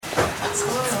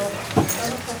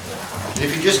And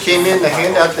if you just came in, the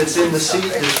handout that's in the seat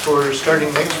is for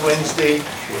starting next Wednesday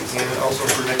and also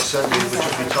for next Sunday, which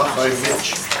will be taught by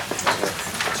Mitch.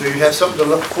 So you have something to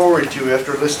look forward to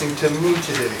after listening to me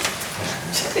today.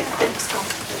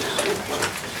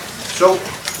 So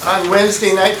on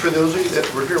Wednesday night, for those of you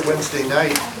that were here Wednesday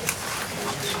night,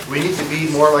 we need to be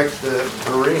more like the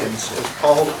Bereans, as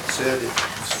Paul said.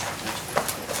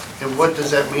 And what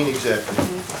does that mean exactly?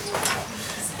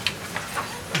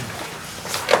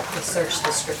 They searched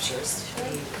the scriptures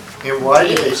And why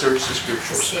did they search the to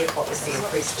scriptures? see if what was being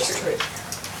preached was true.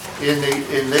 And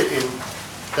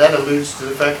that alludes to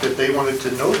the fact that they wanted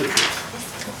to know the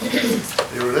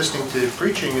truth. They were listening to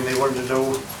preaching and they wanted to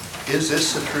know, is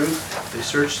this the truth? They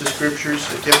searched the scriptures.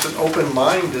 They kept an open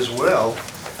mind as well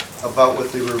about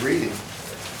what they were reading,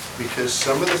 because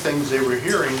some of the things they were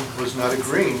hearing was not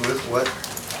agreeing with what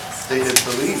they had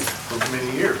believed for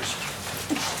many years.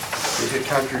 They had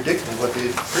contradicted what they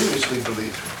had previously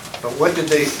believed. But what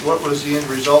was the end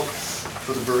result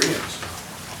for the Bereans?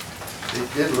 They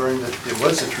did learn that it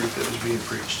was the truth that was being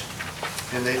preached,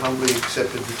 and they humbly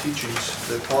accepted the teachings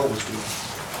that Paul was doing.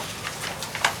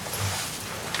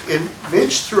 And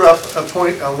Mitch threw up a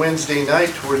point on Wednesday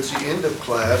night towards the end of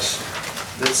class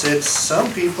that said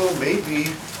some people may be,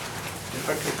 if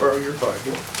I could borrow your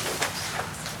Bible,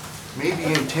 may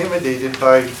be intimidated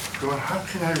by going, how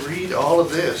can I read all of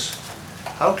this?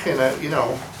 How can I,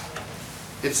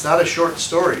 it's not a short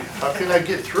story. How can I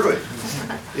get through it?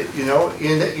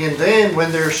 And then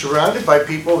when they're surrounded by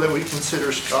people that we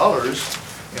consider scholars,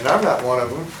 and I'm not one of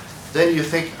them, then you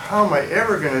think, how am I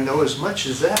ever going to know as much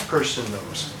as that person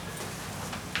knows?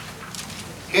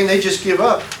 And they just give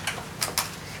up.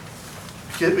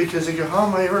 Because they go, how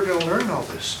am I ever going to learn all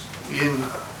this? And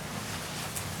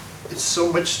it's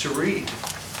so much to read.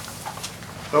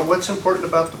 But what's important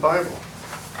about the Bible?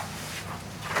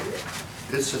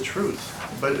 It's the truth.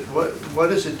 But what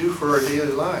does it do for our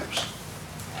daily lives?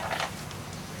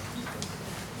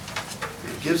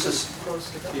 It gives us...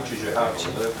 Teaches you how to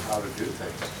live, how to do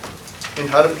things. And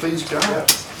how to please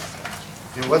God.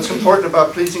 And what's important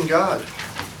about pleasing God?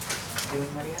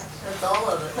 That's all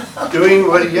of it. Doing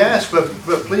what He asks, but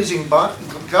pleasing God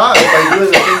by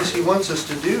doing the things He wants us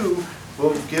to do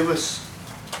will give us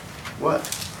what?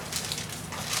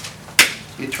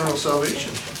 Eternal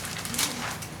salvation.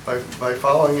 By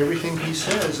following everything He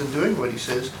says and doing what He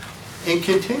says and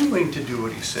continuing to do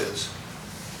what He says.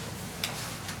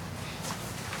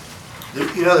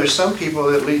 There's some people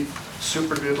that lead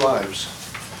super good lives,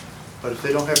 but if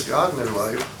they don't have God in their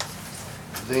life,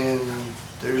 then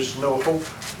there's no hope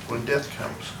when death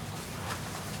comes.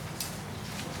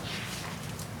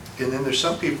 And then there's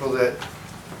some people that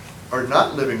are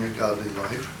not living a godly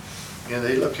life, and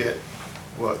they look at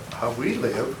how we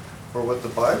live or what the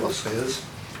Bible says,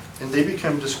 and they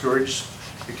become discouraged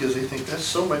because they think that's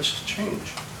so much to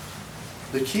change.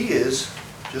 The key is,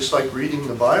 just like reading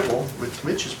the Bible, with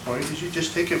Mitch's point, is you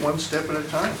just take it one step at a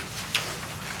time.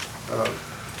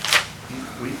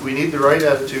 We need the right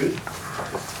attitude.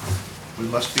 We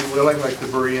must be willing like the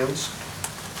Bereans.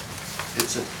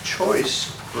 It's a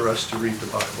choice for us to read the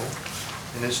Bible,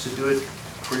 and it's to do it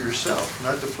for yourself,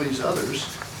 not to please others.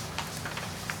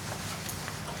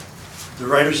 The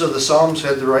writers of the Psalms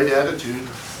had the right attitude.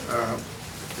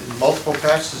 In multiple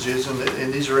passages,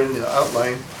 and these are in the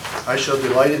outline. I shall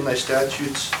delight in thy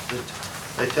statutes,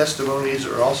 thy testimonies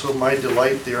are also my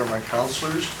delight, they are my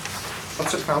counselors.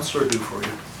 What's a counselor do for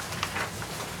you?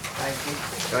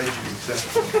 Guide you,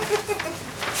 exactly.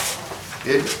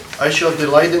 I shall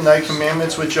delight in thy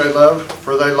commandments which I love,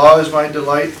 for thy law is my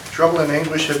delight. Trouble and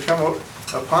anguish have come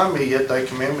upon me, yet thy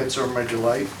commandments are my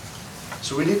delight.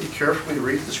 So we need to carefully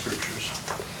read the scriptures.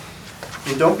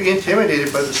 And don't be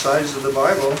intimidated by the size of the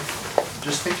Bible.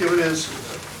 Just think of it as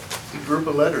a group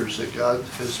of letters that God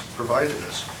has provided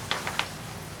us.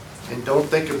 And don't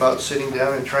think about sitting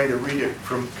down and trying to read it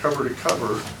from cover to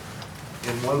cover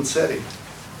in one setting.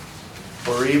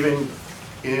 Or even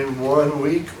in 1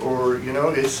 week, or,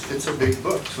 it's a big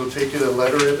book. So take it a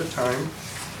letter at a time.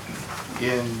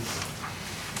 And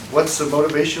what's the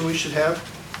motivation we should have?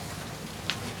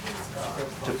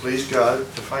 To please God,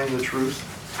 to find the truth.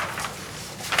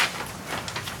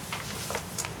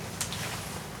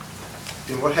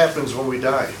 And what happens when we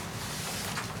die?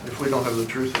 If we don't have the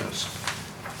truth in us?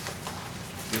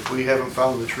 If we haven't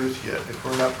found the truth yet? If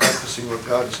we're not practicing what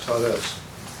God has taught us?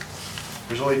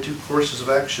 There's only two courses of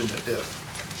action at death.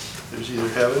 There's either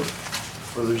heaven,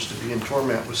 or there's to be in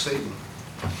torment with Satan.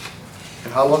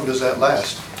 And how long does that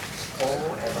last?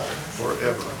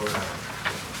 Forever.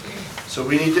 So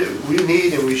we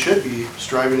need and we should be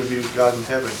striving to be with God in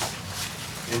heaven.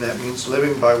 And that means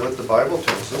living by what the Bible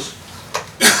tells us,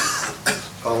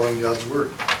 following God's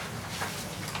word.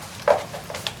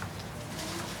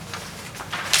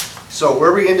 So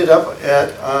where we ended up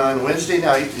at on Wednesday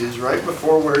night is right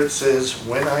before where it says,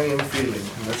 when I am feeling.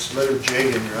 And that's the letter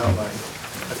J in your outline.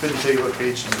 I couldn't tell you what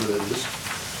page number that is.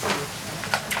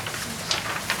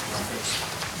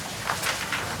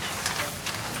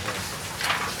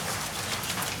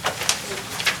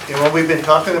 And when we've been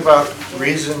talking about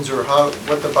reasons or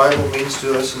what the Bible means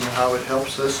to us and how it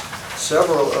helps us,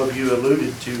 several of you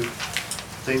alluded to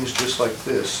things just like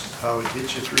this, how it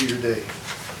gets you through your day.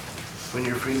 When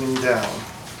you're feeling down,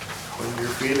 when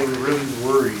you're feeling really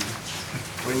worried,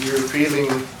 when you're feeling,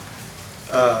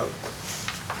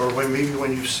 or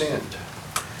when you've sinned,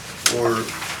 or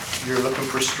you're looking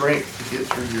for strength to get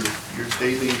through your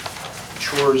daily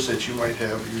chores that you might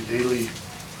have, your daily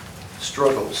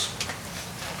struggles.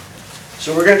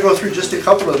 So we're going to go through just a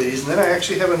couple of these, and then I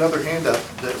actually have another handout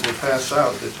that we'll pass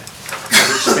out that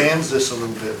expands this a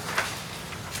little bit.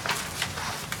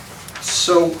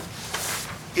 So,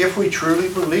 if we truly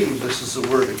believe this is the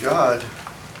Word of God,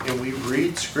 and we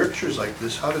read scriptures like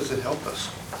this, how does it help us?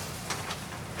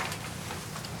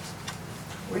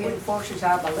 Reinforces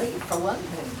our belief, for one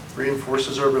thing.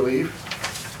 Reinforces our belief.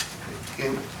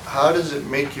 And how does it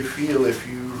make you feel if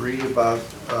you read about,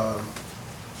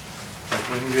 like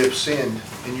when you have sinned,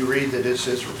 and you read that it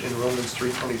says in Romans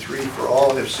 3:23, for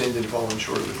all have sinned and fallen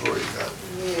short of the glory of God?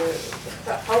 You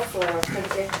hopefully are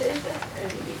convicted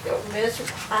and you feel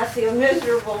miserable. I feel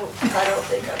miserable. I don't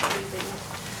think I'm breathing.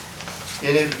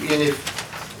 And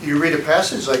if you read a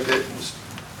passage like that,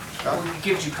 Well, it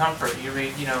gives you comfort. You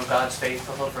read, God's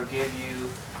faithful, He'll forgive you.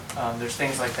 There's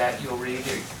things like that you'll read.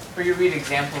 Or you read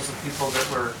examples of people that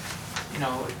were,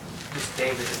 just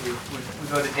David. We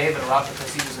go to David a lot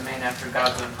because he was a man after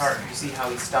God's own heart. You see how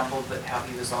he stumbled, but how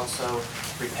he was also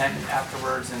repentant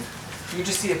afterwards. And you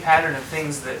just see a pattern of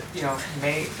things that,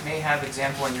 may have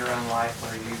example in your own life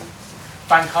where you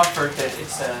find comfort that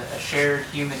it's a shared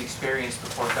human experience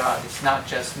before God. It's not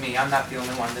just me. I'm not the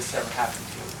only one this ever happened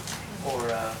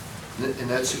to. and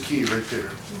that's the key right there.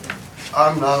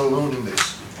 I'm not alone in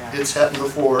this. Yeah. It's happened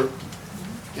before,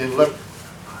 and look,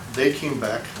 they came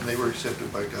back and they were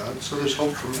accepted by God, so there's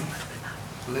hope for me.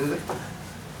 Linda?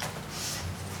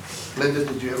 Linda,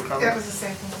 did you have a comment? That was the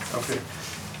same thing. Okay.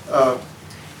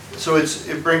 So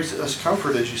it brings us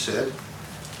comfort, as you said,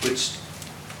 which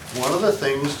one of the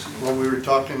things when we were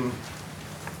talking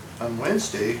on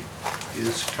Wednesday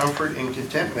is comfort and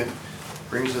contentment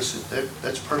brings us,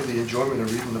 that's part of the enjoyment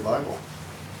of reading the Bible.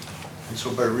 And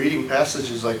so by reading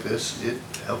passages like this, it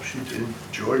helps you to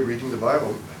enjoy reading the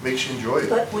Bible. It makes you enjoy it.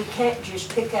 But we can't just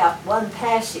pick out one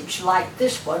passage like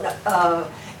this one,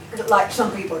 like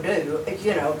some people do, take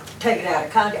it out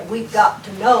of context. We've got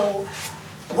to know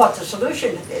what the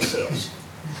solution to this is.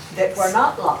 That we're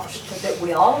not lost, that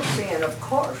we all sin, of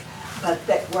course, but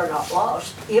that we're not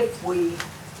lost if we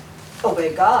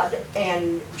obey God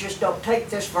and just don't take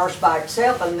this verse by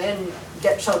itself and then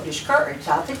get so discouraged.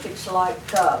 I think it's like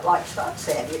Scott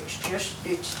said, it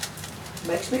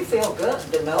makes me feel good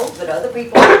to know that other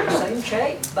people are in the same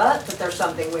shape, but that there's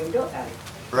something we can do about it.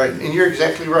 Right, and you're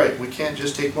exactly right. We can't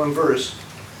just take one verse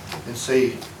and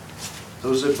say,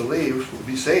 those that believe will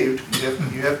be saved.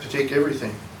 You have to take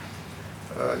everything.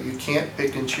 You can't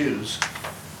pick and choose.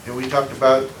 And we talked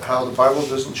about how the Bible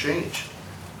doesn't change.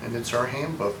 And it's our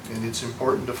handbook, and it's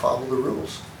important to follow the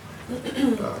rules.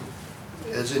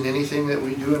 As in anything that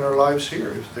we do in our lives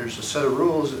here, if there's a set of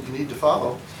rules that you need to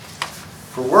follow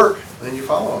for work, then you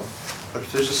follow them. But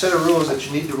if there's a set of rules that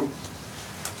you need to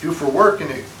do for work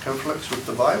and it conflicts with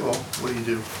the Bible, what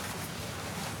do?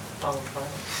 Follow the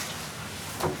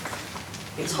Bible.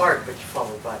 It's hard, but you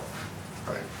follow the Bible.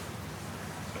 Right.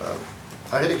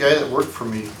 I had a guy that worked for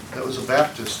me that was a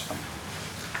Baptist.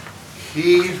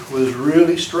 He was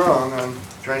really strong on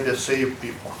trying to save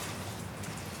people.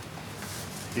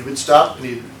 He would stop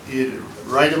and he'd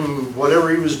write him whatever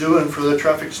he was doing for the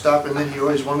traffic stop, and then he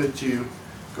always wanted to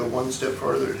go one step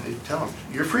farther. And he'd tell him,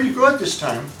 you're free to go at this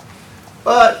time,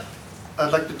 but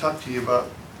I'd like to talk to you about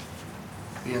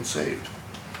being saved.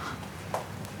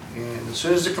 And as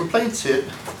soon as the complaints hit,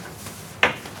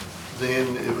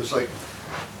 then it was like,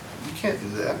 you can't do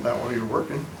that, not while you're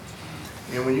working.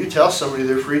 And when you tell somebody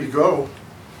they're free to go,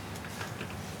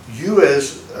 you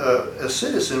as a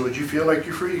citizen, would you feel like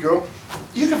you're free to go?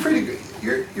 You're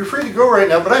free to go right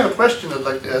now, but I have a question I'd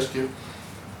like to ask you.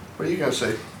 What are you going to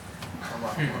say?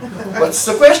 What's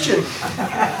the question?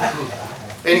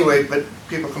 Anyway, but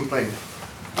people complain.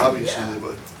 Obviously they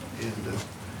would.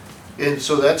 And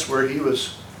so that's where he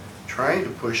was trying to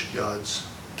push God's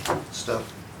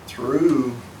stuff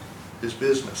through his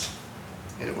business,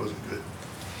 and it wasn't good.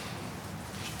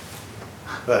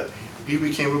 But he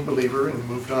became a believer and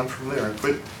moved on from there and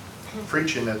quit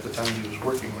preaching at the time he was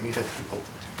working when he had people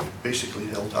basically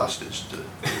held hostage to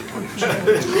what he was trying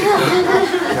to do.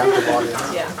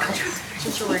 Yeah.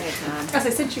 Since you're wearing a gun. As I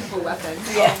said, you pull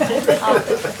weapons. Yeah.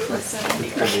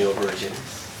 Turn me over again.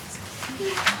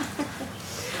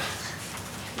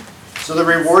 So the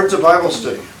rewards of Bible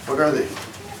study, what are they?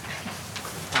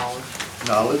 Knowledge.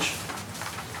 Knowledge,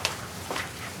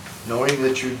 knowing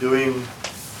that you're doing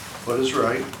what is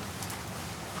right,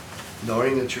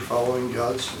 knowing that you're following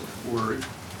God's word,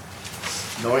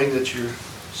 knowing that you're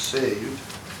saved,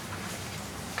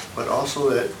 but also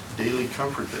that daily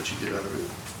comfort that you get out of it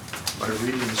by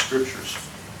reading the scriptures.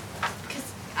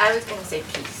 Because I was going to say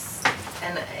peace,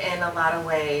 and in a lot of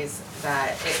ways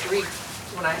that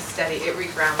when I study, it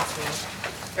regrounds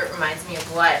me. It reminds me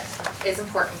of what is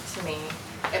important to me.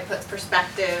 It puts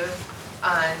perspective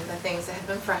on the things that have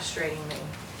been frustrating me,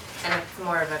 and it's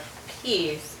more of a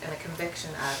peace and a conviction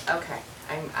of, okay,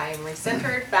 I'm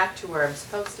recentered back to where I'm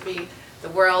supposed to be. The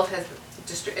world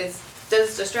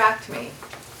does distract me,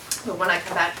 but when I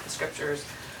come back to the scriptures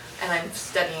and I'm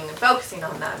studying and focusing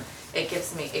on them, it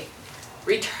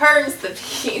returns the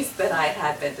peace that I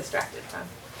had been distracted from.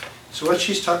 So what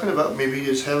she's talking about maybe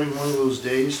is having one of those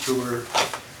days to where,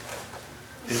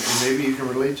 and maybe you can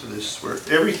relate to this, where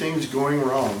everything's going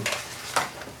wrong.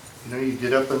 You know, you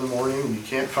get up in the morning and you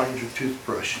can't find your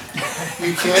toothbrush.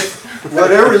 You can't,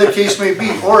 whatever the case may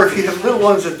be. Or if you have little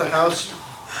ones at the house,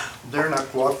 they're not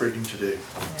cooperating today,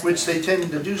 which they tend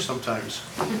to do sometimes.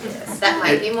 That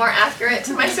might be more accurate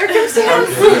to my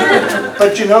circumstance.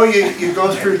 But you know, you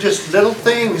go through just little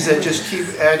things that just keep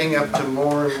adding up to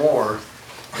more and more.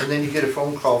 And then you get a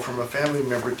phone call from a family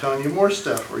member telling you more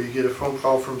stuff, or you get a phone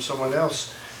call from someone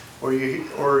else, or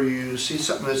you see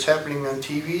something that's happening on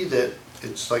TV that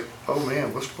it's like, oh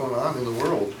man, what's going on in the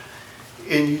world?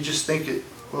 And you just think,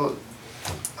 well,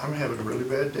 I'm having a really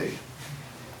bad day.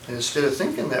 And instead of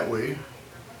thinking that way,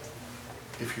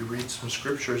 if you read some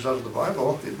scriptures out of the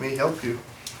Bible, it may help you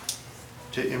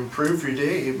to improve your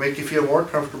day, make you feel more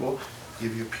comfortable,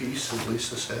 give you peace, as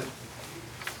Lisa said.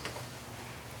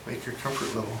 Make your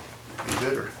comfort level be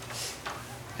better.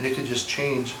 And it can just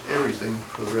change everything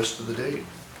for the rest of the day,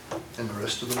 and the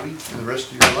rest of the week, and the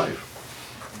rest of your life.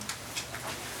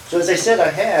 So as I said, I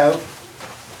have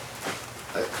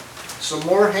some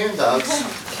more handouts.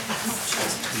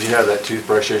 Do you have that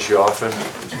toothbrush issue often?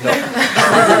 No.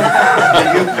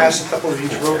 Can you pass a couple of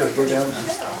each row that go down?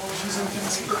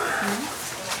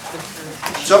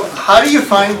 So how do you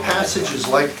find passages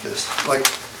like this, like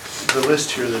the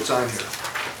list here that's on here?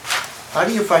 How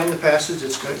do you find the passage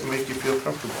that's going to make you feel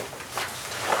comfortable?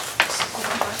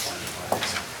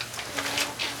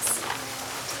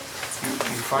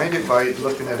 You find it by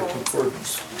looking at a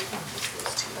concordance.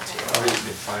 Or you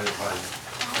can find it by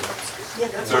the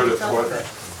third or fourth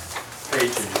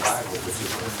page in your Bible, which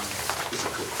is a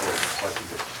concordance, like you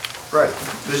did. Right.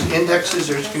 There's indexes,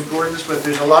 there's concordance, but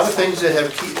there's a lot of things that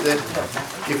have key, that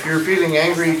if you're feeling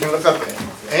angry, you can look up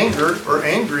anger or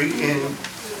angry, and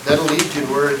that'll lead you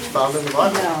to where it's found in the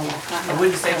Bible. I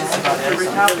wouldn't say this about every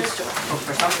topic, but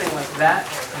for something like that,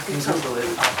 you can Google it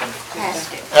often.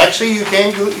 Actually, you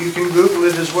can Google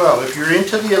it as well. If you're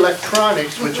into the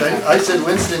electronics, which I said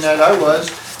Wednesday night I was,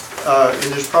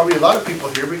 and there's probably a lot of people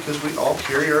here because we all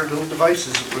carry our little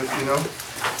devices with, you know.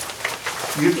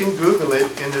 You can Google it,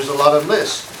 and there's a lot of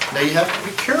lists. Now you have to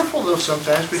be careful though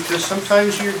sometimes, because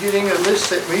sometimes you're getting a list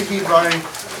that may be by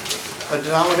a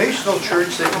denominational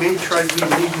church that may try to be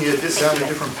leading you down a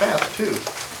different path too.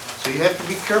 So you have to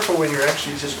be careful when you're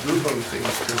actually just Googling things,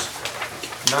 because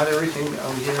not everything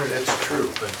on the internet's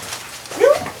true.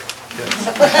 Yes.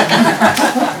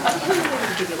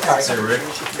 Say, Rick,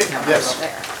 Yes.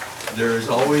 there is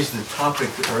always the topic,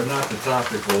 or not the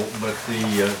topical, but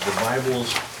the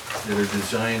Bibles that are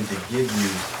designed to give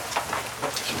you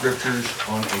scriptures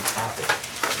on a topic.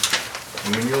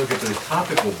 And when you look at those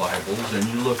topical Bibles and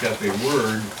you look up a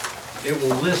word, it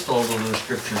will list all of those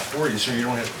scriptures for you, so you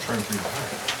don't have to turn through the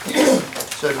Bible.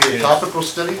 So it'd be a topical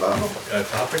study Bible? A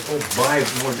topical Bible,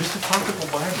 no, just a topical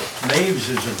Bible. Naves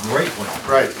is a great one.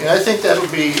 Right, and I think that'll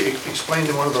be explained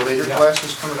in one of the later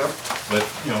classes coming up. But,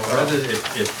 you know, rather,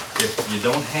 if you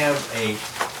don't have a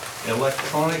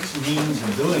electronics means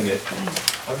of doing it,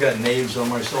 I've got Naves on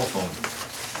my cell phone.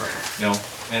 You know,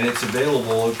 and it's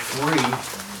available free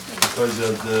because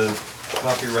of the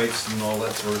copyrights and all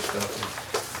that sort of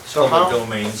stuff. So Public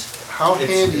domains. how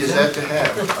handy is that to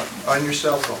have on your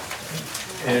cell phone?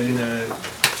 And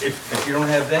if you don't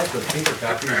have that, the paper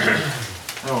copies are,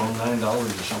 I don't know, $9 or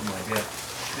something like that.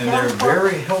 And they're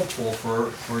very helpful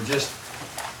for just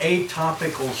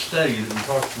atopical study that we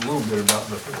talked a little bit about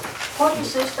before. What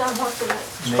is this, Don, what's the name?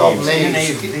 It's called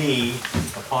Naves, Naves.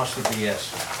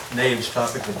 N-A-V''S, Naves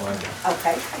Topical Bible.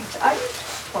 Okay, I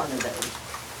used one of those.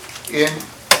 And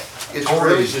it's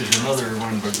really, Corey's is another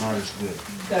one, but not as good.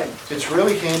 Good. it's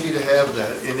really handy to have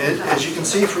that. And as you can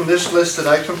see from this list that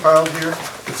I compiled here,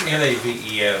 It's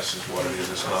NAVES is what it is,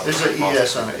 it's not. there's an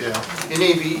ES on it, yeah.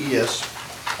 NAVES.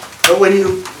 But when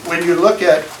you look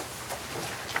at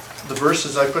the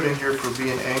verses I put in here for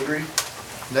being angry,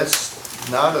 that's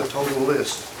not a total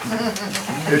list.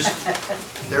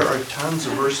 There are tons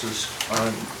of verses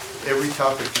on every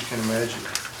topic you can imagine,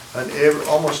 on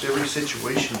almost every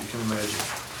situation you can imagine.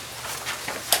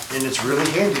 And it's really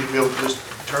handy to be able to just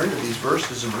turn to these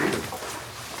verses and read them.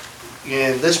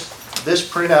 And this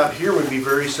printout here would be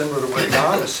very similar to what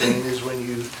Don is saying, is when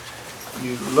you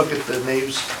look at the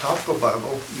Naves Topical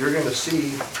Bible, you're gonna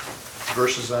see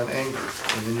verses on anger,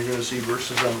 and then you're gonna see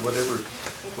verses on whatever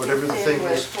the Fits thing in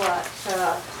is. with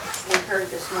what we heard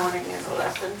this morning in the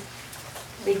lesson.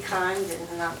 Be kind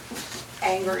and not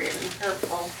angry and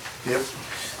hurtful. Yep.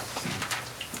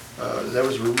 That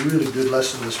was a really good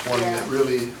lesson this morning. It Yeah.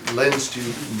 really lends to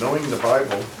knowing the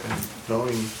Bible and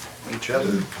knowing each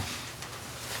other.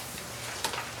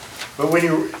 But when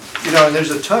and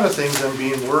there's a ton of things on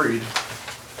being worried.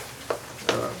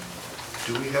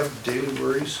 Do we have daily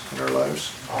worries in our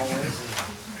lives? Always.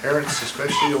 Parents,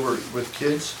 especially over with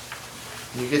kids.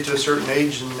 You get to a certain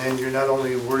age and then you're not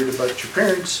only worried about your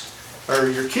parents or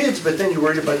your kids, but then you're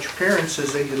worried about your parents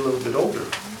as they get a little bit older.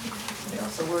 You're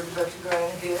also worried about your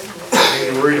grandkids.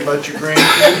 And you're worried about your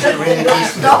grandkids. I mean, it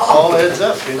just all adds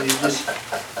up and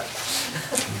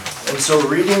and so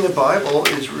reading the Bible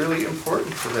is really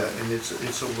important for that. And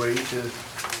it's a way to,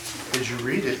 as you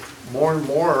read it more and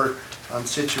more on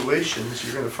situations,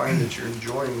 you're going to find that you're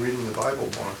enjoying reading the Bible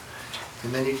more.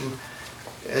 And then you can,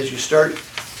 as you start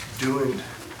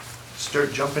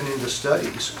jumping into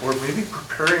studies, or maybe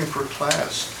preparing for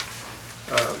class.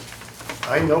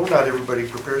 I know not everybody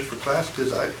prepares for class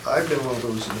because I've been one of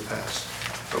those in the past.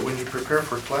 But when you prepare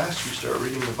for class, you start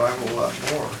reading the Bible a lot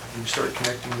more. You start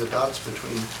connecting the dots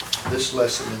between this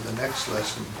lesson and the next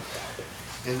lesson.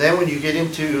 And then when you get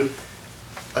into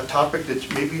a topic that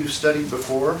maybe you've studied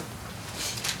before,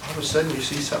 all of a sudden you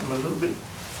see something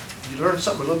you learn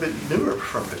something a little bit newer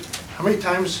from it. How many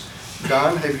times,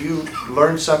 Don, have you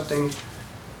learned something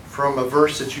from a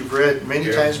verse that you've read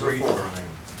many times before?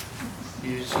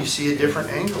 You see a different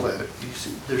angle at it. You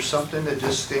see, there's something that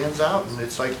just stands out, and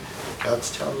it's like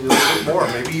God's telling you a little bit more.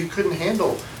 Maybe you couldn't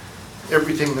handle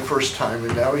everything the first time,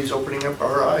 and now He's opening up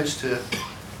our eyes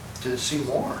to see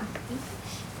more.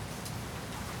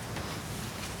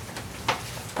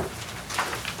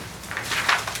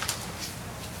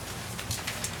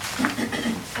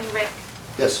 And Rick,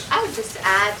 Yes. I would just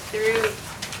add through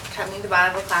coming to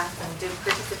Bible class and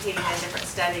participating in different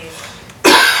studies,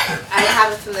 I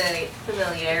have a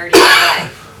familiarity that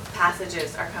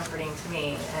passages are comforting to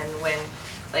me, and when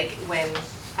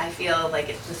I feel like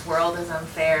this world is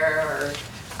unfair, or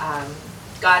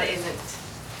God isn't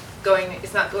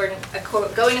it's not going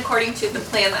according to the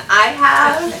plan that I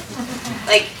have,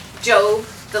 like Job,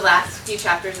 the last few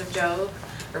chapters of Job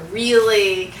are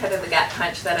really kind of the gut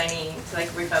punch that I need to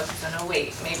refocus on. Oh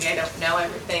wait, maybe I don't know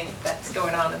everything that's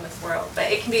going on in this world,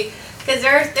 but it can be, because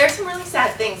there's some really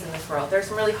sad things in this world. There's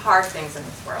some really hard things in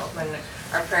this world when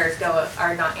our prayers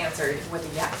are not answered with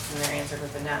a yes and they're answered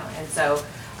with a no. And so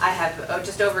I have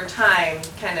just over time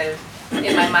kind of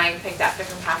in my mind picked out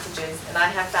different passages, and I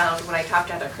have found when I talk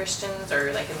to other Christians or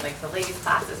in the ladies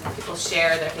classes and people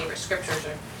share their favorite scriptures,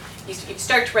 or you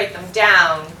start to write them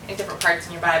down in different parts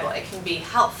in your Bible, it can be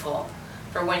helpful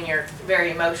for when you're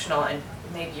very emotional and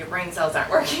maybe your brain cells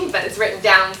aren't working, but it's written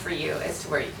down for you as to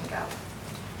where you can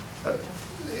go.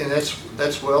 And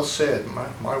that's well said.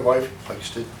 My wife likes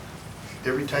to,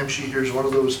 every time she hears one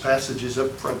of those passages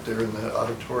up front there in the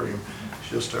auditorium,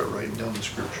 she'll start writing down the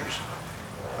scriptures.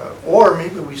 Or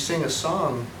maybe we sing a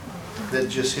song that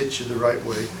just hits you the right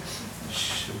way.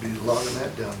 She'll be logging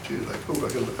that down too, like, oh, I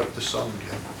gotta look up the song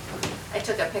again. I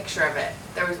took a picture of it.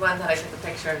 There was one that I took a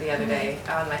picture of the other day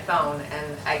on my phone,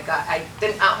 and I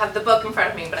don't have the book in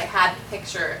front of me, but I had the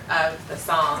picture of the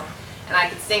song, and I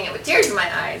could sing it with tears in my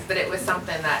eyes, but it was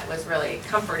something that was really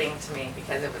comforting to me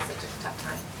because it was such a tough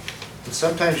time. And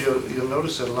sometimes you'll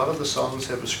notice that a lot of the songs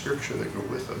have a scripture that go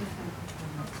with them.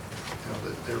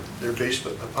 That they're based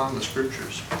upon the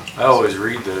scriptures. I always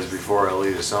read those before I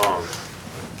lead a song. I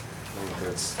think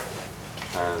that's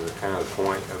kind of the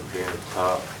point of being at the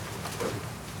top.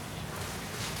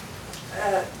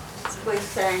 We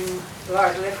sang,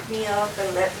 Lord, lift me up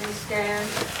and let me stand.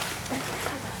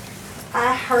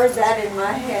 I heard that in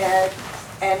my head,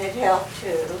 and it helped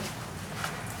too.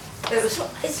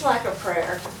 It's like a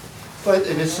prayer. But,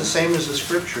 and it's the same as the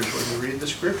scriptures, when you read the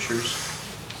scriptures,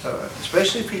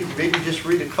 especially if you maybe just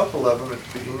read a couple of them at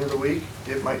the beginning of the week,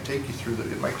 it might take you through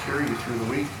it might carry you through the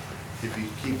week if you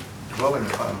keep dwelling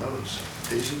upon those.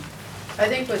 Daisy? I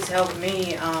think what's helped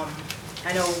me,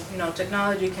 I know,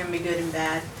 technology can be good and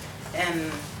bad,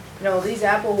 and, these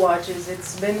Apple Watches,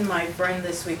 it's been my friend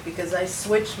this week because I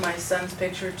switched my son's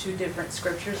picture to different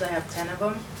scriptures. I have 10 of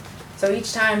them. So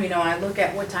each time, I look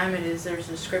at what time it is, there's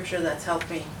a scripture that's helped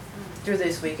me through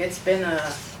this week. It's been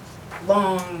a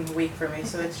long week for me,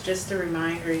 so it's just a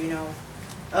reminder,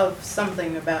 of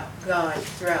something about God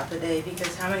throughout the day,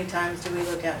 because how many times do we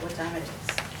look at what time it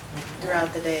is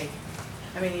throughout the day?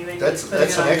 I mean, even That's putting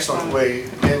it an on your excellent phone. way.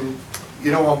 And,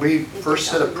 when we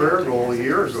first set a prayer goal a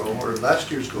year ago, or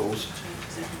last year's goals,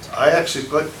 I actually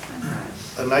put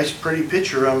a nice pretty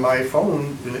picture on my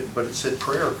phone, but it said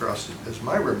prayer across it as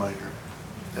my reminder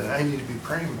that I need to be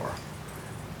praying more.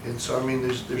 And so,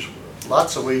 there's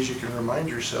lots of ways you can remind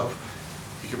yourself.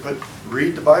 You can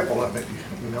read the Bible on it,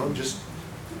 just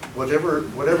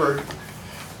whatever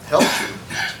helps you.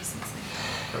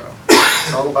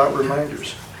 It's all about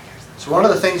reminders. So one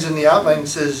of the things in the outline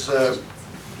says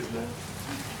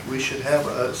we should have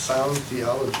a sound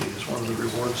theology as one of the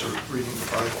rewards of reading the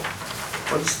Bible.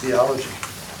 What is theology?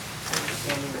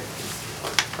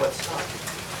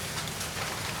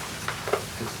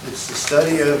 It's the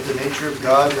study of the nature of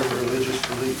God and religious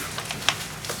belief.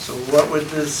 So what would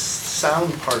this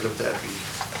sound part of that be?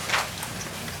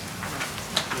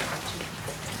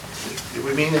 It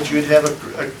would mean that you'd have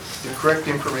the correct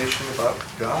information about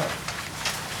God.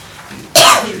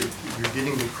 You're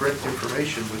getting the correct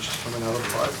information, which is coming out of the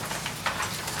Bible.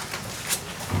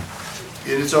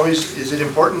 And it's always, is it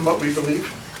important what we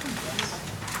believe?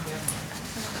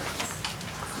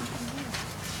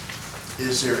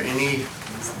 Is there any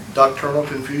doctrinal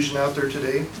confusion out there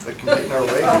today that can get in our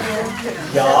way?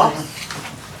 Yeah.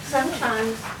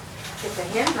 Sometimes it's a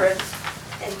hindrance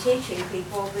in teaching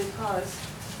people because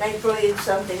they believe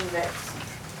something that's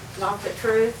not the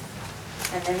truth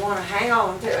and they want to hang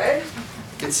on to it.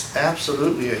 It's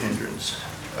absolutely a hindrance.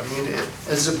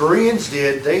 As the Bereans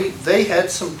did, they had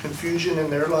some confusion in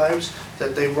their lives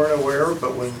that they weren't aware of,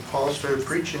 but when Paul started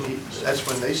preaching, that's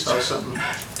when they saw something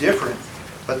different.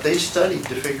 But they studied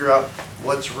to figure out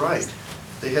what's right.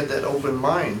 They had that open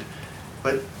mind.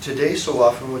 But today, so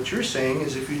often, what you're saying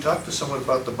is if you talk to someone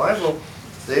about the Bible,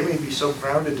 they may be so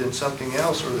grounded in something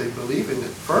else, or they believe in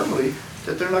it firmly,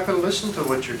 that they're not going to listen to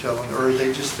what you're telling, or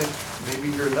they just think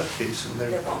maybe you're a nutcase, and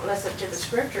They won't listen to the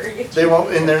scripture. they won't,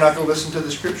 and they're not going to listen to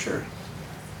the scripture.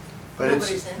 But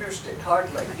Nobody's interested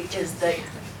hardly because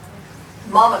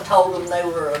Mama told them they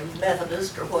were a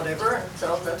Methodist or whatever, and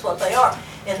so that's what they are.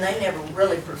 And they never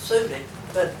really pursued it,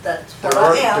 but that's what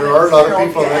I am. there are a lot of if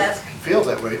people you that ask. feel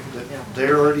that way, that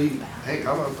they're already, hey,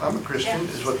 I'm a Christian,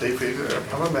 is what they figure.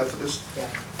 I'm a Methodist,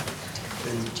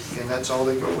 and that's all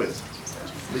they go with.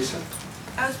 Lisa?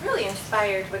 I was really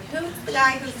inspired with who's the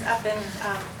guy who's up in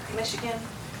Michigan,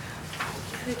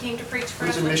 who came to preach for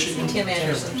us. Who's in Michigan? Tim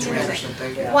Anderson. Tim Anderson,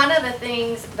 thank you. One of the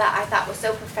things that I thought was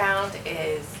so profound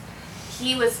is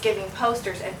he was giving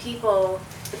posters, and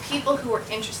the people who were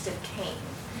interested came.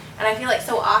 And I feel like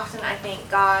so often I think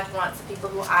God wants the people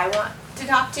who I want to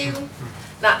talk to,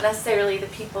 not necessarily the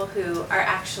people who are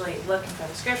actually looking for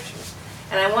the scriptures.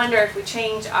 And I wonder if we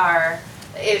change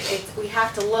we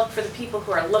have to look for the people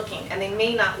who are looking, and they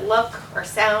may not look or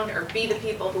sound or be the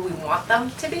people who we want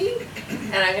them to be.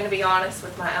 And I'm going to be honest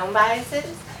with my own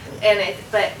biases.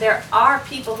 But there are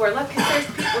people who are looking. There's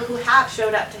people who have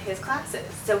showed up to his classes,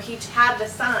 so he had the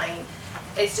sign.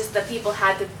 It's just the people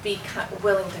had to be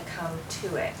willing to come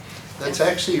to it. That's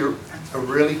actually a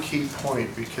really key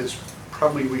point, because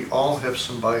probably we all have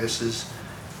some biases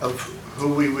of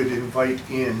who we would invite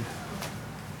in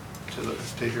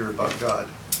to hear about God,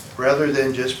 rather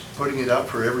than just putting it out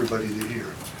for everybody to hear.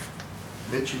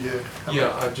 Mitch, you did?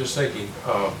 Yeah, I'm just thinking,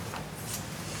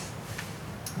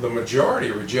 the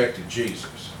majority rejected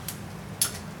Jesus,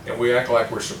 and we act like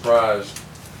we're surprised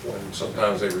when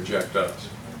sometimes they reject us.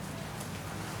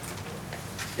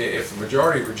 If the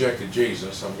majority rejected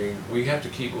Jesus, we have to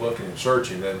keep looking and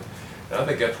searching, and I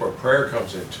think that's where prayer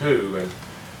comes in too. And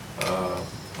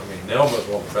Nelma's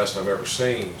one of the best I've ever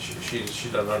seen. She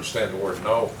doesn't understand the word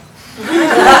no.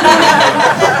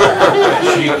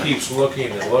 She keeps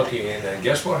looking and looking, and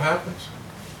guess what happens?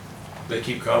 They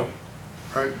keep coming.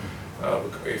 Right.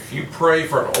 If you pray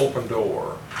for an open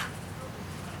door,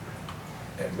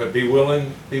 but be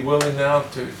willing now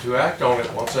to act on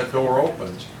it once that door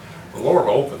opens. The Lord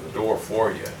will open the door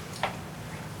for you.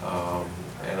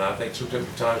 think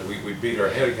sometimes we beat our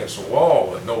head against the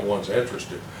wall and no one's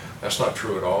interested. That's not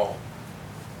true at all.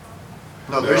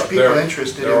 No, there's people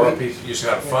interested There are in it. people, you just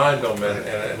gotta find them,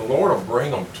 and the Lord will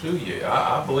bring them to you.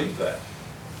 I believe that.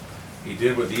 He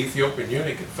did with the Ethiopian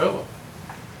eunuch and Philip.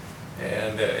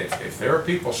 And if there are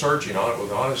people searching on it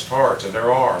with honest hearts, and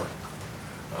there are,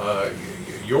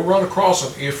 you'll run across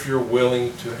them if you're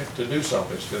willing to do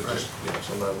something. Instead of just,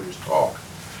 sometimes we just talk.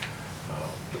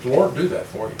 But the Lord will do that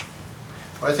for you.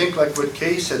 I think like what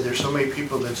Kay said, there's so many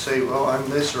people that say, well, I'm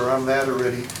this or I'm that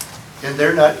already, and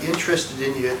they're not interested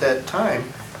in you at that time,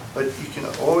 but you can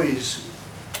always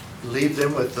leave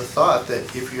them with the thought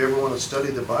that if you ever want to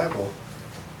study the Bible,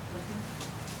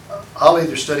 I'll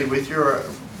either study with you or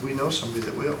we know somebody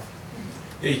that will.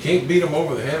 Yeah, you can't beat them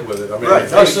over the head with it. I mean, Right.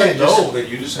 if No, they you say can't just- no, then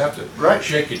you just have to Right.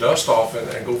 shake your dust off and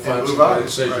go find move somebody on.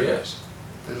 that says Right. yes.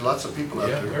 There's lots of people out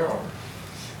Yeah, there. there are.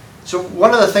 So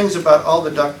one of the things about all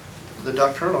the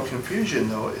doctrinal confusion,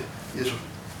 though, is it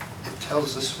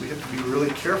tells us we have to be really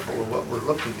careful of what we're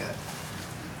looking at.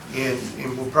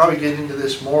 And we'll probably get into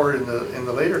this more in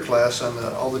the later class on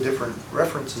all the different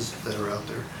references that are out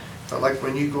there. But like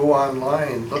when you go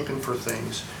online looking for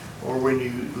things, or when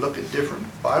you look at different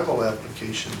Bible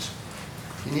applications,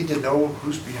 you need to know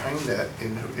who's behind that,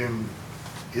 and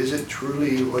is it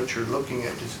truly what you're looking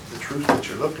at? Is it the truth that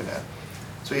you're looking at?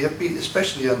 So you have to be,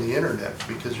 especially on the internet,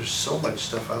 because there's so much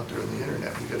stuff out there on the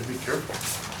internet, we gotta be careful.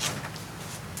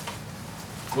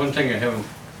 One thing I haven't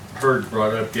heard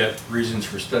brought up yet, reasons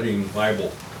for studying the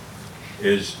Bible,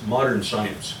 is modern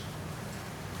science.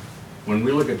 When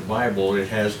we look at the Bible, it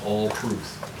has all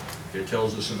truth. It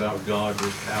tells us about God,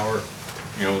 His power,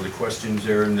 the questions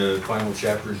there in the final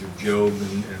chapters of Job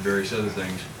and various other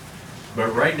things.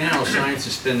 But right now, science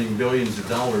is spending billions of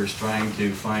dollars trying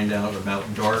to find out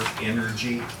about dark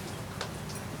energy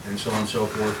and so on and so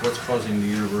forth. What's causing the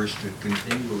universe to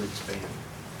continually expand?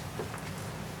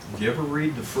 Did you ever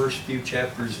read the first few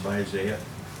chapters of Isaiah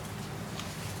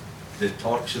that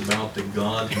talks about the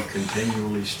God who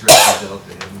continually stretches out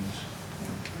the heavens?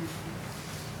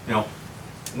 Now,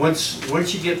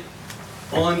 once you get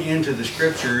on into the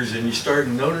scriptures and you start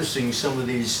noticing some of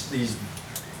these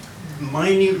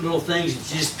minute little things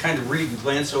that you just kind of read and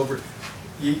glance over,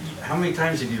 how many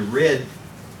times have you read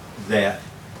that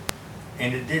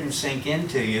and it didn't sink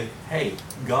into you? Hey,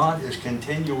 God is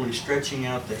continually stretching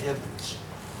out the heavens.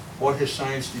 What has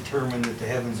science determined that the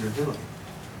heavens are doing?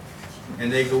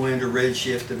 And they go into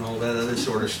redshift and all that other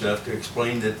sort of stuff to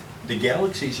explain that the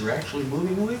galaxies are actually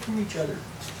moving away from each other.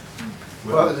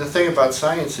 Well, the thing about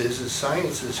science is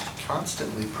science is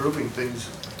constantly proving things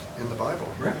in the Bible.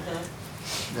 Right.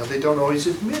 Now, they don't always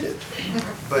admit it,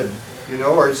 but,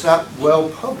 or it's not well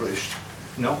published.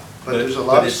 No. But there's a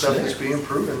lot of it's stuff there. that's being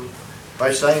proven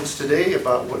by science today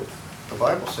about what the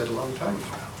Bible said a long time ago.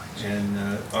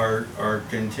 And our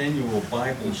continual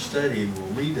Bible study will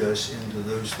lead us into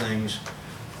those things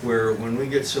where when we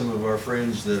get some of our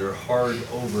friends that are hard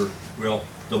over, well,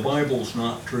 the Bible's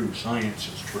not true, science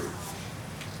is true.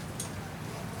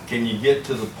 Can you get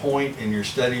to the point in your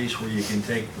studies where you can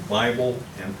take the Bible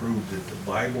and prove that the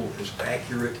Bible is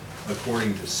accurate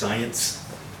according to science?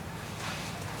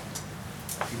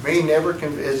 You may never,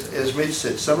 as Mitch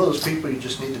said, some of those people you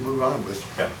just need to move on with.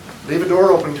 Yeah. Leave a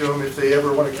door open to them if they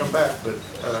ever want to come back, but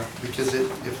because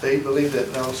if they believe that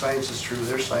no, science is true,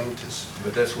 they're scientists.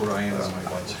 But that's where I am on my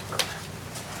Bible.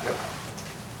 Yep.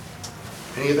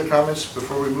 Any other comments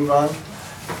before we move on?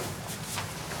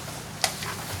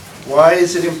 Why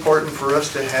is it important for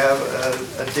us to have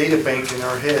a data bank in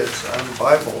our heads on the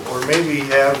Bible, or maybe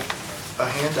have a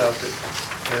handout that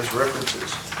has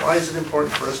references? Why is it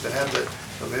important for us to have that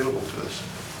available to us?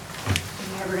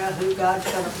 You never know who God's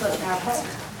gonna put in our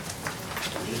path.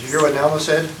 Did you hear what Nelma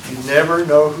said? You never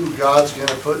know who God's going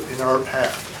to put in our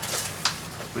path.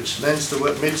 Which lends to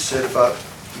what Mitch said about,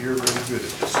 you're really good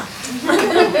at this.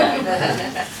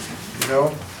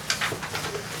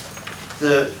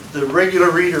 The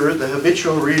regular reader, the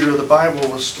habitual reader of the Bible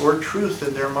will store truth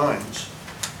in their minds.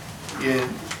 And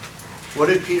what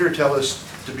did Peter tell us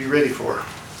to be ready for?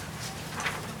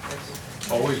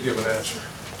 Always give an answer.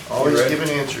 Always You ready? give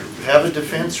an answer. Have a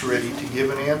defense ready to give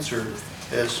an answer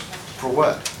as for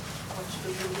what?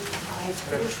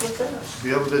 Be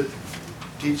able to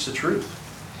teach the truth.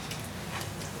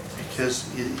 Because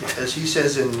as he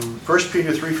says in 1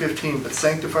 Peter 3:15, but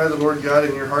sanctify the Lord God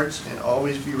in your hearts and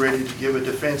always be ready to give a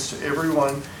defense to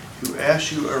everyone who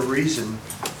asks you a reason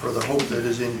for the hope that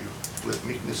is in you with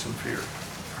meekness and fear.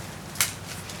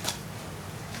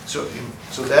 So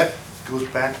that goes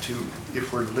back to,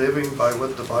 if we're living by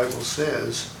what the Bible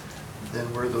says,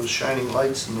 then we're those shining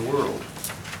lights in the world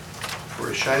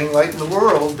we're a shining light in the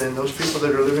world, then those people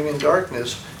that are living in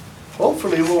darkness,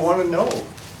 hopefully will want to know,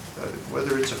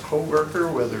 whether it's a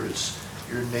coworker, whether it's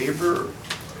your neighbor,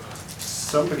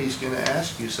 somebody's going to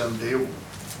ask you someday,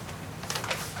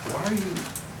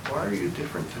 why are you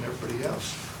different than everybody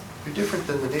else? You're different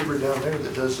than the neighbor down there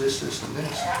that does this, this, and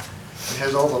this, and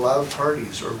has all the loud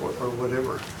parties or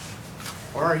whatever.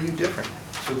 Why are you different?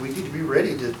 So we need to be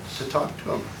ready to talk to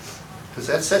them. Because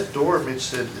that's that door Mitch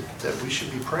said that we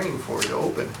should be praying for to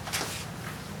open.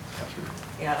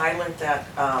 Yeah, I learned that,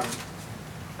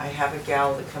 I have a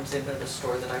gal that comes into the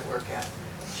store that I work at.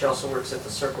 She also works at the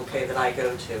Circle K that I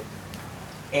go to.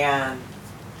 And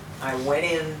I went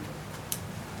in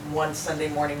one Sunday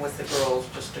morning with the girls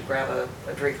just to grab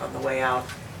a drink on the way out.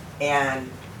 And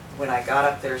when I got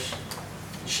up there,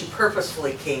 she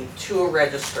purposefully came to a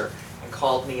register and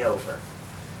called me over.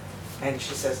 And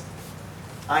she says,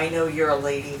 I know you're a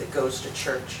lady that goes to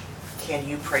church. Can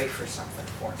you pray for something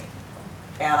for me?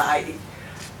 And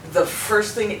the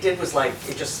first thing it did was like,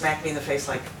 it just smacked me in the face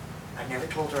like, I never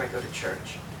told her I go to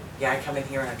church. Yeah, I come in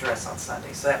here in a dress on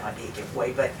Sunday, so that might be a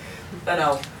giveaway, but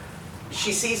no,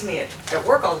 she sees me at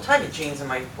work all the time in jeans and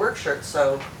my work shirt,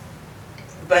 so,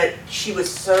 but she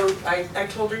was so, I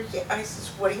told her, yeah, I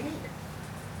said, what do you need?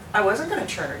 I wasn't gonna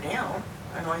turn her down.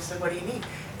 I said, what do you need?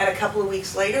 And a couple of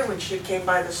weeks later, when she came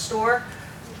by the store,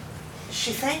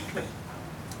 she thanked me.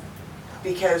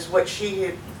 Because what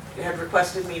she had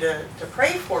requested me to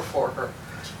pray for her,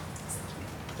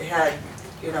 had,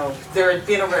 there had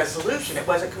been a resolution. It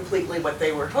wasn't completely what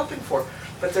they were hoping for,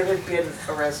 but there had been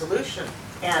a resolution.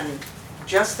 And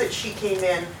just that she came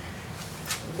in,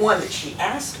 one, that she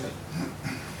asked me,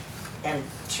 and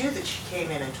two, that she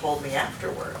came in and told me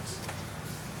afterwards.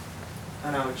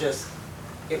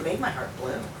 It made my heart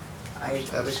bloom.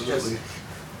 Absolutely.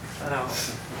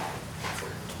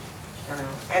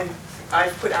 And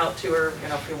I've put out to her,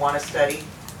 if we want to study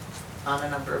on a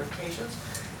number of occasions,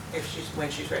 when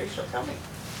she's ready, she'll tell me.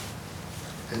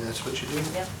 And that's what you do?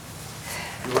 Yeah.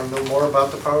 You want to know more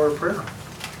about the power of prayer?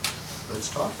 Let's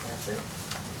talk. That's it.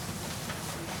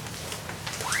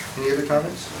 Any other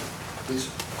comments? Please.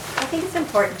 I think it's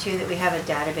important too that we have a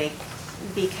database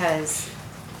because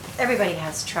everybody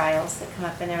has trials that come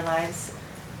up in their lives.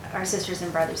 Our sisters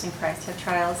and brothers in Christ have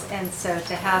trials, and so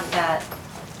to have that,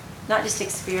 not just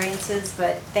experiences,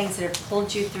 but things that have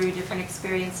pulled you through different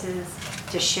experiences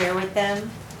to share with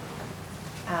them,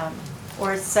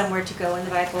 or somewhere to go in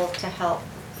the Bible to help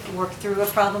work through a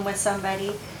problem with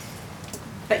somebody,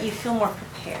 but you feel more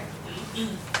prepared,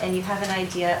 and you have an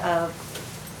idea of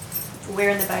where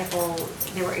in the Bible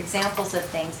there were examples of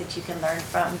things that you can learn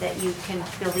from, that you can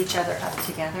build each other up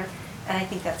together. And I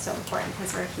think that's so important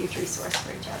because we're a huge resource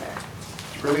for each other.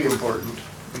 It's really important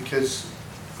because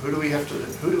who do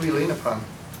we lean upon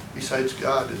besides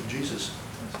God and Jesus?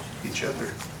 Each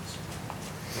other.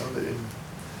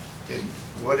 And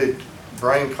what did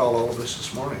Brian call all of us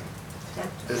this morning?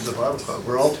 As the Bible Club,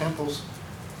 we're all temples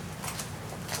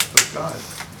of God,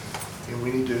 and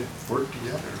we need to work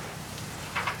together.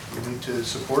 We need to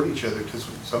support each other because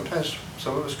sometimes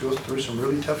some of us go through some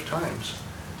really tough times.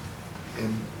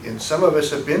 And some of us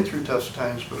have been through tough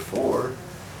times before.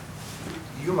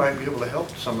 You might be able to help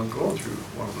someone going through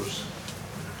one of those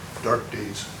dark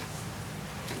days.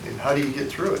 And how do you get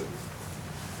through it?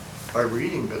 By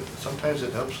reading, but sometimes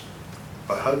it helps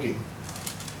by hugging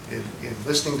and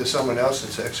listening to someone else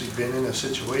that's actually been in a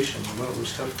situation, one of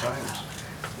those tough times.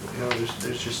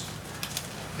 There's just,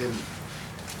 and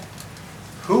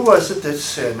who was it that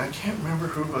said, and I can't remember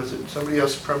who was it, somebody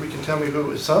else probably can tell me who it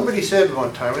was. Somebody said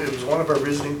one time, and it was one of our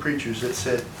visiting preachers that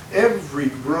said, every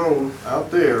row out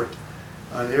there,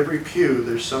 on every pew,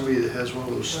 there's somebody that has one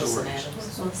of those stories.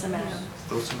 Wilson Adams.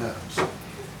 Wilson Adams.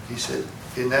 He said,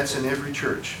 and that's in every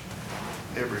church,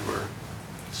 everywhere.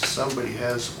 Somebody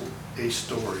has a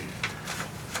story.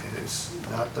 And it's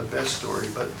not the best story,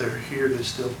 but they're here to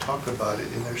still talk about it,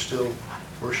 and they're still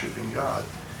worshiping God.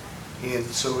 And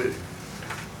so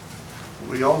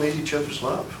we all need each other's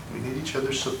love. We need each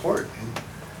other's support.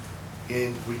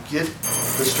 And we get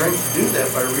the strength to do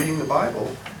that by reading the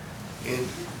Bible and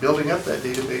building up that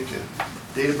data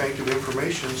bank of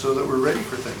information so that we're ready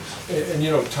for things. And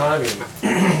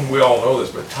timing, we all know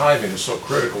this, but timing is so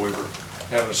critical. We were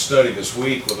having a study this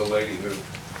week with a lady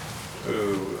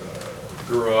who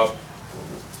grew up,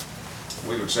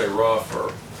 we would say rough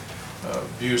or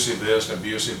abusive this and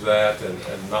abusive that,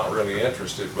 and not really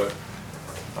interested, but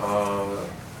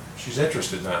she's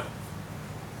interested now.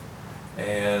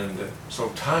 And so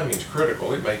timing is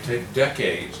critical. It may take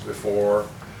decades before,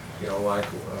 like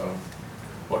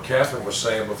what Catherine was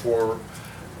saying before,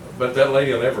 but that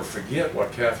lady will never forget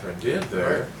what Catherine did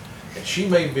there. And she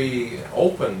may be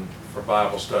open for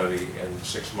Bible study in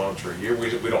 6 months or a year.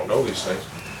 We don't know these things.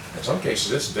 In some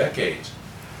cases, it's decades.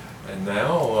 And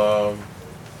now,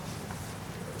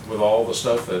 with all the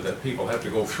stuff that people have to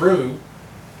go through,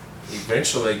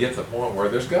 eventually they get to the point where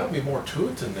there's got to be more to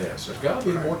it than this. There's got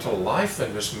to be more to life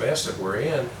than this mess that we're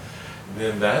in.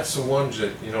 Then that's the ones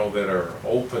that, you know, that are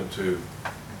open to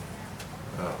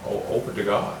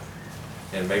God.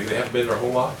 And maybe they haven't been their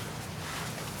whole life.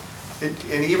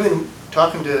 And even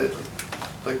talking to,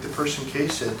 like the person Kay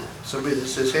said, somebody that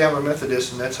says, hey, I'm a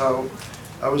Methodist, and that's how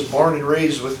I was born and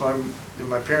raised with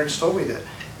my parents told me that.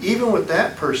 Even with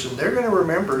that person, they're going to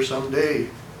remember someday,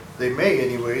 they may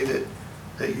anyway,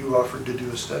 that you offered to do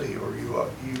a study, or you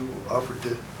offered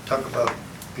to talk about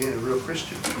being a real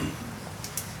Christian.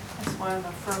 That's why I'm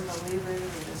a firm believer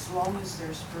that as long as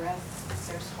there's breath,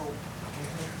 there's hope.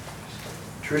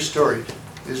 True story.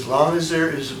 As long as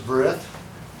there is breath,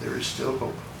 there is still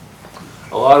hope.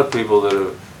 A lot of people that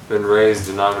have been raised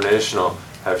denominational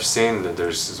have seen that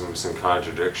there's some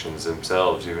contradictions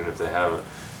themselves, even if they haven't,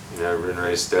 you know, been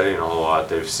raised studying a whole lot.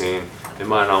 They've seen, they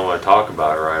might not want to talk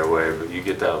about it right away, but you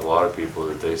get that with a lot of people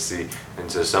that they see, and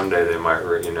so someday they might,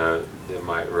 you know, they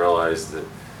might realize that,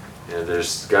 you know,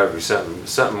 there's got to be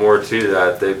something more to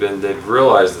that. They've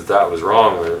realized that was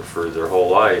wrong for their whole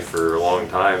life for a long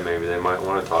time. Maybe they might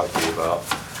want to talk to you about.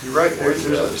 You're right.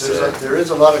 There is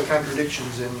a lot of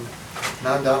contradictions in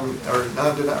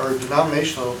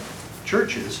denominational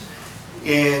churches,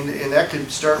 and that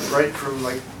could start right from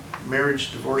like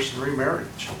marriage, divorce, and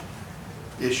remarriage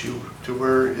issue to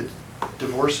where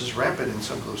divorce is rampant in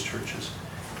some of those churches.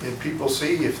 And people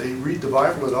see, if they read the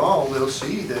Bible at all, they'll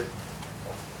see that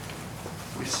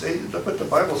we say, look what the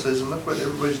Bible says and look what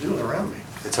everybody's doing around me.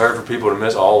 It's hard for people to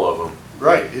miss all of them.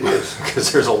 Right, it is.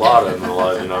 Because there's a lot of them in a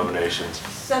lot of denominations.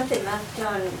 Something I've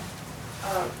done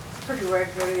pretty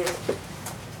regularly is,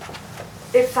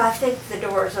 if I think the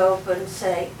door's open,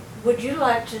 say, would you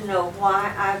like to know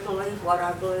why I believe what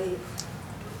I believe?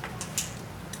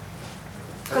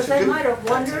 Because they might have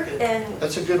wondered, and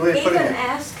that's a good way of putting even it.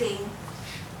 asking,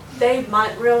 they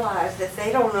might realize that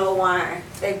they don't know why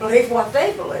they believe what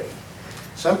they believe.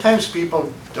 Sometimes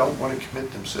people don't want to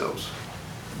commit themselves.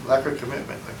 Lack of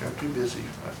commitment, like I'm too busy.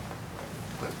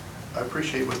 But I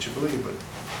appreciate what you believe, but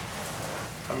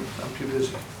I'm too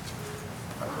busy.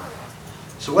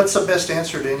 So what's the best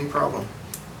answer to any problem?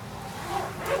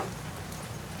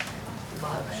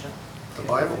 The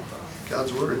Bible,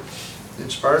 God's Word. The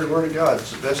inspired Word of God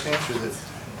is the best answer that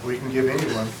we can give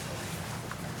anyone.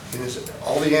 And is it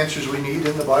all the answers we need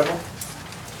in the Bible?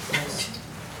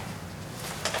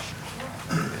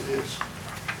 It is.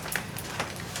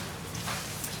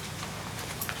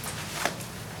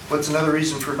 What's another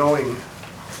reason for knowing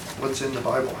what's in the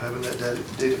Bible, having that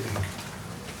data bank?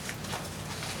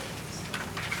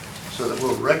 So that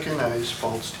we'll recognize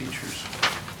false teachers.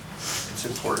 It's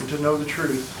important to know the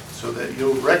truth so that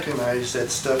you'll recognize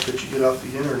that stuff that you get off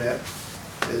the internet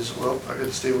as, well, I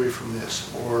gotta stay away from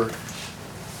this. Or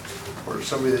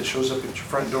somebody that shows up at your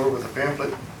front door with a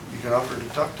pamphlet, you can offer to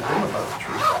talk to them about the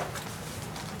truth.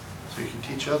 So you can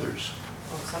teach others.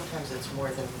 Well, sometimes it's more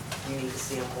than, you need to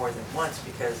see them more than once,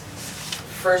 because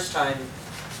first time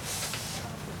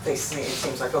they see, it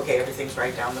seems like, okay, everything's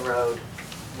right down the road,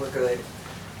 we're good.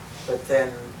 But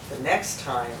then the next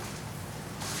time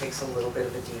it takes a little bit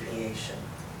of a deviation.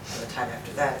 And the time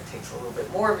after that, it takes a little bit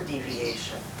more of a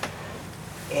deviation.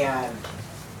 And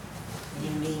you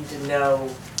need to know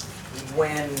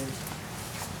when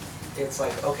it's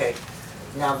like, okay,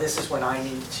 now this is when I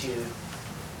need to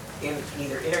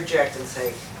either interject and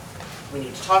say, we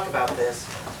need to talk about this,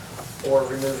 or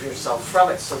remove yourself from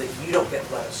it so that you don't get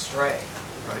led astray.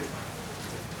 Right.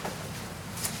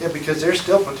 Yeah, because there's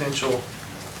still potential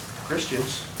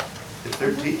Christians. If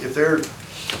they're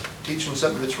teaching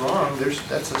something that's wrong,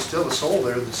 that's still a soul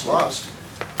there that's lost.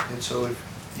 And so if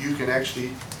you can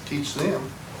actually teach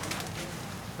them,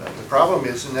 the problem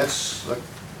is, and that's like,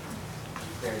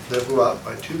 they'll go out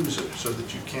by twos so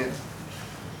that you can't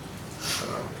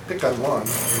pick on one.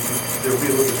 There'll be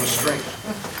a little bit of strength.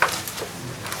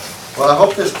 Well, I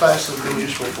hope this class has been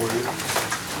useful for you.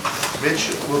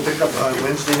 Mitch, we'll pick up on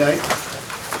Wednesday night.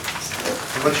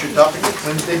 And what's your topic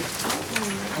Wednesday?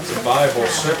 The Bible,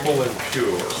 simple and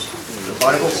pure. The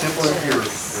Bible, simple and pure.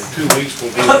 In 2 weeks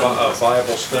will be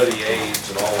Bible study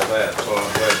aids and all of that, so I'm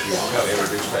glad you kind of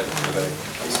introduced that today.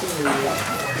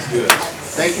 Good.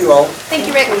 Thank you all. Thank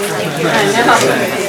you, Rick. Thank you.